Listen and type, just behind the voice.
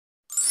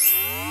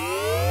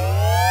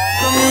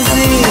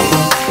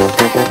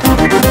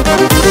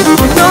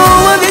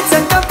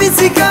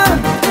pisica.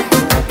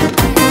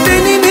 De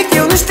nimic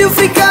eu nu știu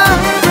frica.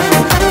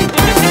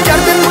 Chiar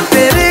de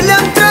multe rele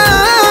am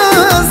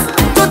tras,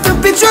 tot în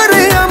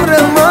picioare am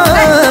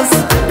rămas.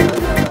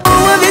 O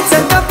viață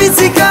ca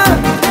pisica.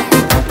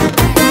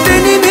 De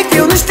nimic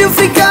eu nu știu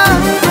frica.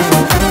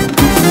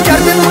 Chiar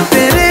de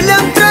multe rele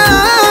am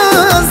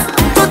tras,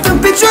 tot în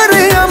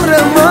picioare am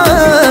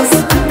rămas.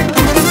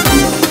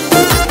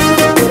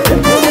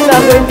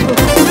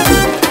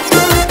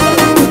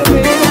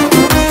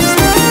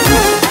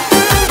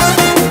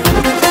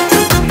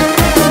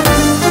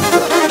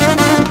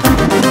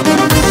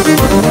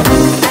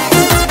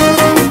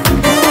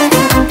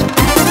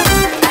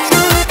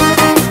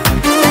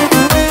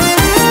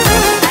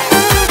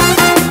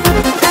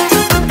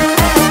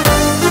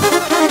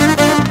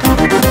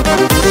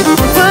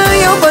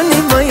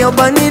 Iau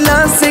banii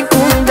la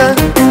secundă,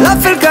 la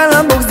fel ca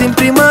la box din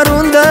prima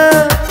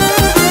rundă.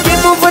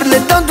 Game-over le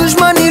dau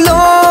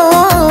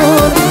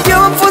dușmanilor, eu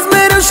am fost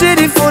mereu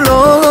șeriful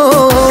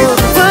lor.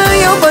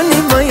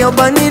 Vă iau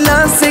banii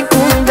la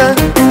secundă,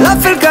 la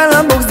fel ca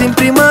la box din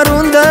prima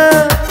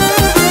rundă.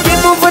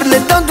 Game-over le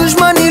dau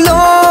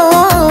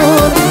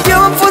dușmanilor, eu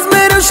am fost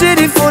mereu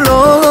șeriful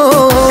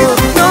lor.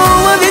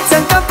 Nouă viața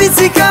ca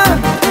pisica,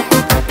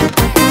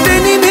 de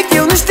nimic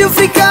eu nu știu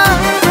frica.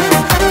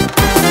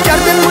 Chiar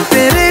de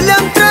multe rele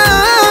am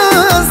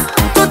tras,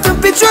 tot în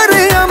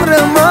picioare am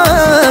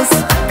rămas.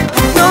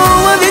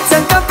 Nouă viața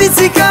ca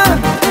pisica,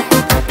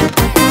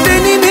 de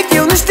nimic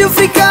eu nu știu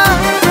frica.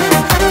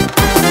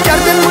 Chiar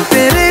de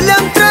multe rele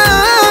am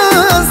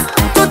tras,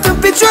 tot în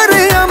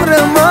picioare am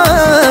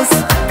rămas.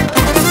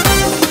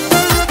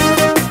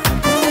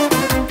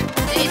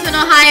 Dayton,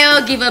 Ohio,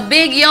 give a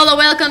big YOLO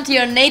welcome to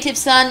your native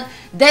son,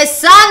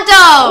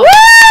 DeSanto!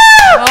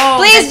 Oh,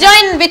 please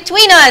join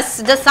between us,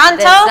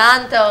 DeSanto.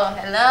 DeSanto,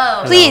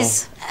 hello.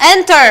 Please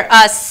enter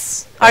us,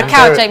 our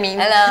couch, I mean.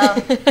 Hello,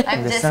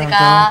 I'm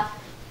Jessica.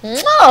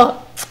 Oh.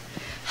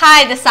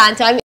 Hi,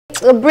 DeSanto.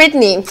 I'm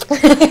Brittany.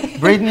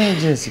 Brittany and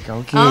Jessica,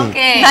 okay.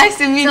 Okay. Nice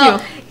to meet you.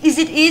 Is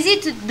it easy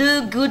to do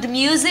good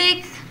music?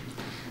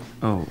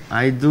 Oh,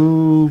 I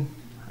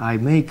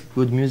make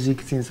good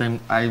music since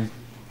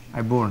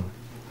I born.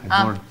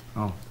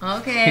 Oh.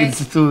 Okay.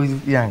 It's too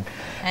young.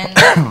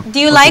 And Do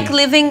you like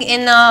living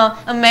in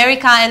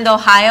America and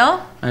Ohio?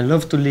 I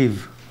love to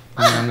live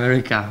in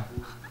America.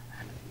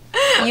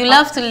 You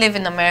love to live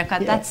in America.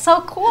 Yeah. That's so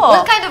cool.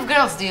 what kind of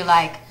girls do you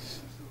like?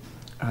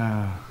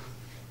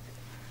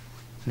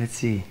 Let's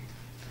see.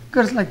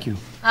 Girls like you.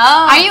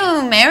 Oh. Are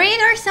you married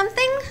or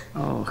something?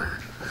 Oh,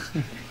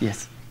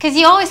 yes. Because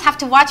you always have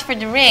to watch for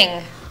the ring,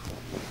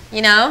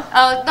 you know?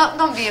 Oh,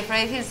 don't be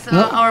afraid. He's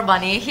No. our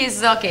bunny. He's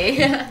okay.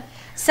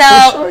 So,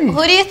 sorry.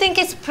 who do you think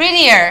is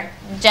prettier,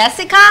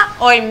 Jessica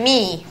or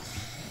me?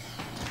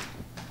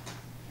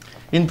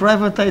 In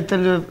private, I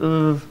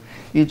tell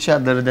each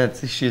other that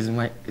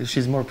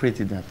she's more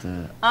pretty than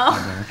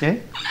other,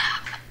 okay?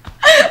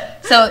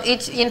 So,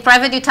 in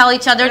private, you tell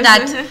each other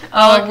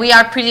that we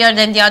are prettier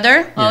than the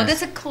other. Oh, Yes.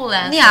 that's a cool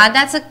answer. Yeah,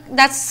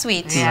 that's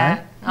sweet. Yeah.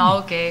 Oh,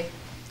 okay.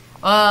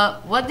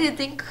 What do you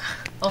think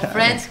of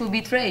friends who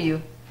betray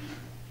you?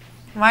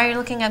 Why are you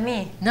looking at me?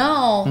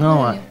 No. No,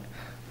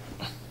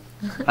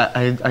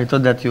 I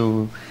thought that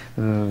you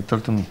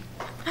talk to me.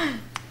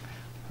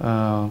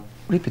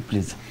 Repeat,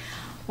 please.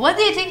 What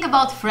do you think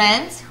about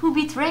friends who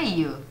betray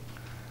you?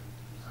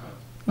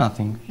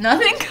 Nothing.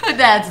 Nothing?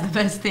 That's the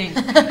best thing.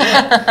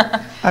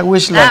 I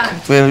wish luck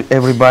to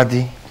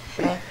everybody.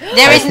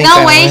 There I is think no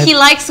I'm way right. he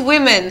likes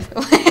women.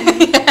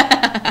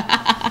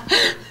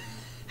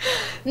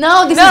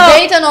 No, this is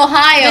Dayton,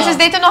 Ohio. This is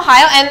Dayton,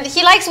 Ohio, and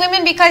he likes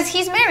women because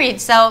he's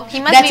married, so he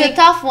must That's be... a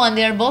tough one.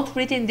 They are both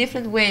pretty in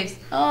different ways.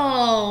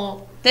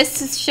 Oh.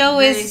 This show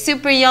is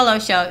super YOLO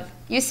show.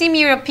 You seem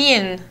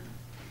European.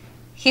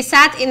 He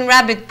sat in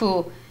rabbit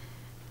poo.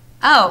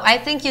 Oh, I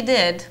think you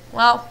did.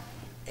 Well,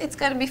 it's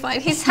gonna be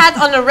fine. He sat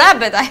on a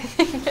rabbit. I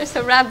think there's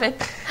a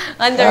rabbit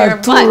under your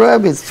Two butt.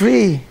 rabbits,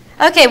 3.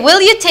 Okay,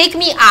 will you take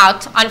me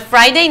out on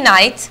Friday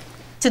night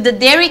to the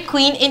Dairy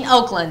Queen in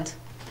Oakland?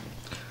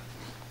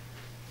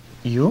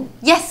 You?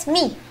 Yes,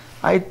 me.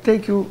 I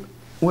take you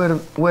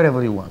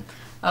wherever you want.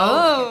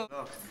 Oh.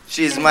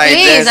 She's my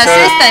Please, dancer.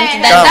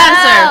 assistant, the Come.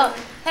 dancer.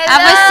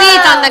 Have a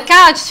seat on the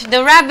couch.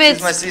 The rabbits.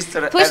 She's my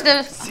sister. Push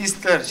the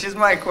sister. She's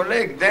my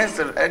colleague,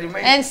 dancer,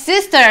 animator. and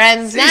sister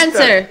and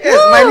dancer. Yes,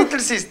 my Woo! little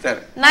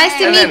sister. Nice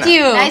to meet Helena.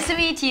 you. Nice to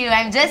meet you.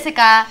 I'm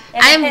Jessica.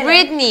 I'm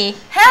Brittany.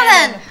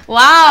 Helen.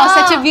 Wow, Oh.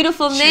 such a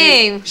beautiful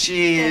name.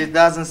 She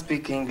doesn't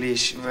speak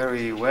English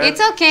very well.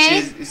 It's okay.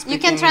 She's You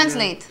can speaking,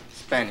 translate.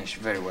 Spanish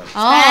very well.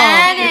 Oh.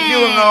 If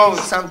you know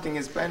something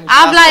in Spanish.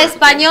 Habla ask her, okay?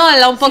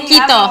 español un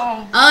poquito.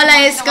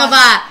 Hola,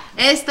 Escobar.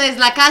 Esto es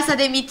la casa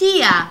de mi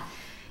tía.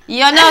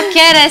 Yo no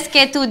quieres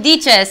que tú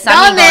dices,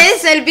 ¿Dónde amigos.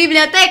 es el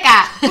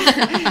biblioteca?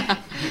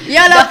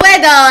 Yo lo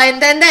puedo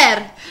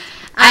entender.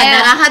 Ay,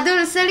 naranja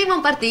dulce,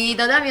 limón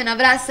partido, dame un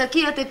abrazo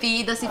que yo te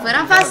pido. Si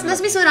fueran fáciles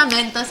los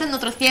misuramentos, en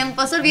otros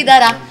tiempos se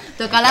olvidará.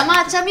 Toca la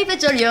marcha, mi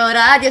pecho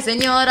llora. Adiós,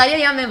 señora, yo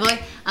ya me voy.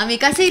 A mi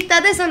casita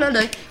de solo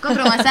doy.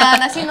 Compro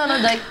manzanas y no lo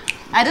doy.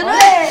 I don't know.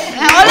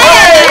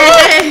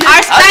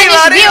 Our Spanish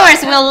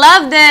viewers will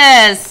love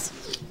this.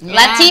 Yeah.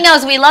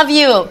 Latinos, we love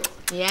you.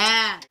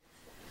 Yeah.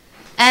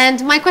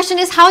 And my question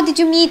is, how did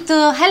you meet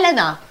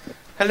Helena?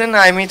 Helena,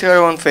 I meet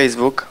her on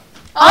Facebook.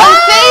 On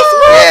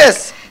Facebook?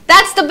 Yes.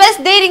 That's the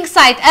best dating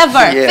site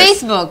ever. Yes.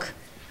 Facebook.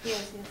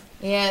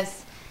 Yes.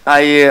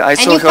 I And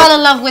saw you her. fell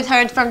in love with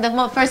her from the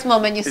first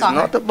moment you It's saw her.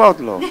 not about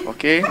love,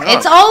 okay?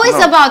 It's always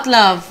about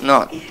love.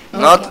 Not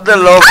the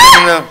love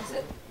in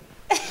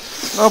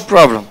no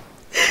problem.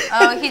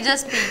 Oh, he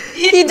just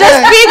peed. He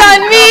just peed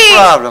on me. No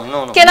problem,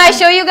 no. Can I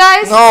show you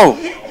guys? No.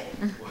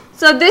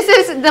 So this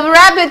is, the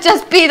rabbit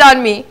just peed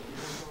on me.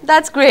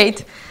 That's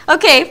great.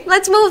 Okay,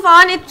 let's move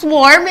on. It's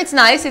warm, it's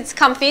nice, it's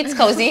comfy, it's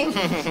cozy.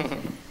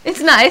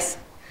 It's nice.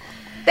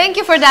 Thank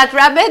you for that,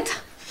 rabbit.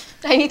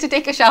 I need to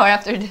take a shower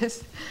after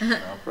this. No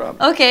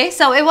problem. Okay,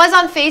 so it was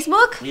on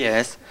Facebook?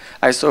 Yes,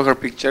 I saw her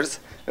pictures.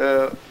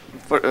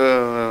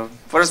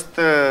 First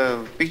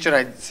picture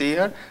I see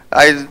her,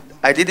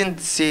 I didn't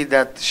see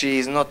that she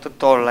is not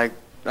tall like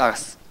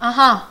us.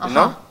 You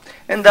know?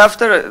 And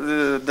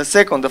after the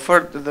second, the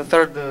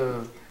third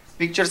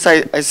pictures,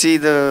 I see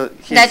that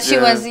she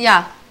was,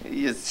 yeah.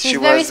 Yes, She's she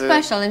very was,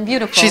 special and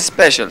beautiful. She's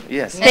special,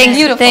 yes. Thanks,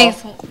 beautiful.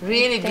 Thanks.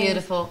 Really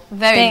beautiful.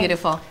 Very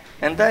beautiful.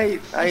 And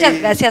Muchas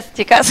gracias,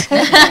 chicas.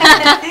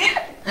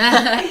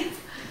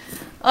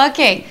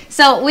 Okay,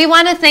 so we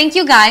want to thank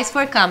you guys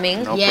for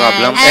coming. No Yes.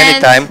 problem,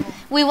 And anytime.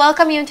 we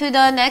welcome you to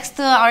the next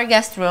our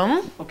guest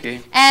room. Okay.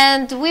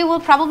 And we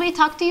will probably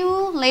talk to you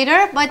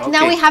later, but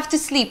now Okay. we have to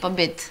sleep a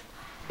bit.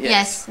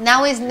 Yes,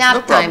 now is No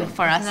nap time problem.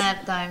 for us.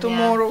 Nap time.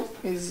 Tomorrow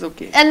is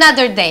okay.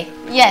 Another day.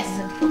 Yes.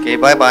 Okay,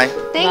 bye-bye.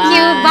 Thank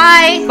you.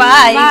 Bye.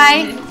 Bye.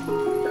 Bye.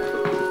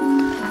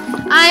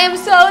 I am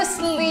so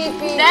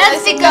sleepy.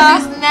 That's Jessica.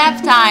 because it's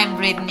nap time,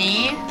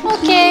 Brittany.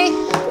 Okay.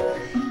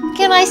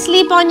 Can I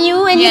sleep on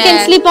you and you can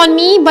Yes. sleep on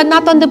me, but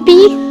not on the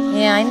pee?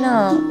 Yeah, I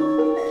know.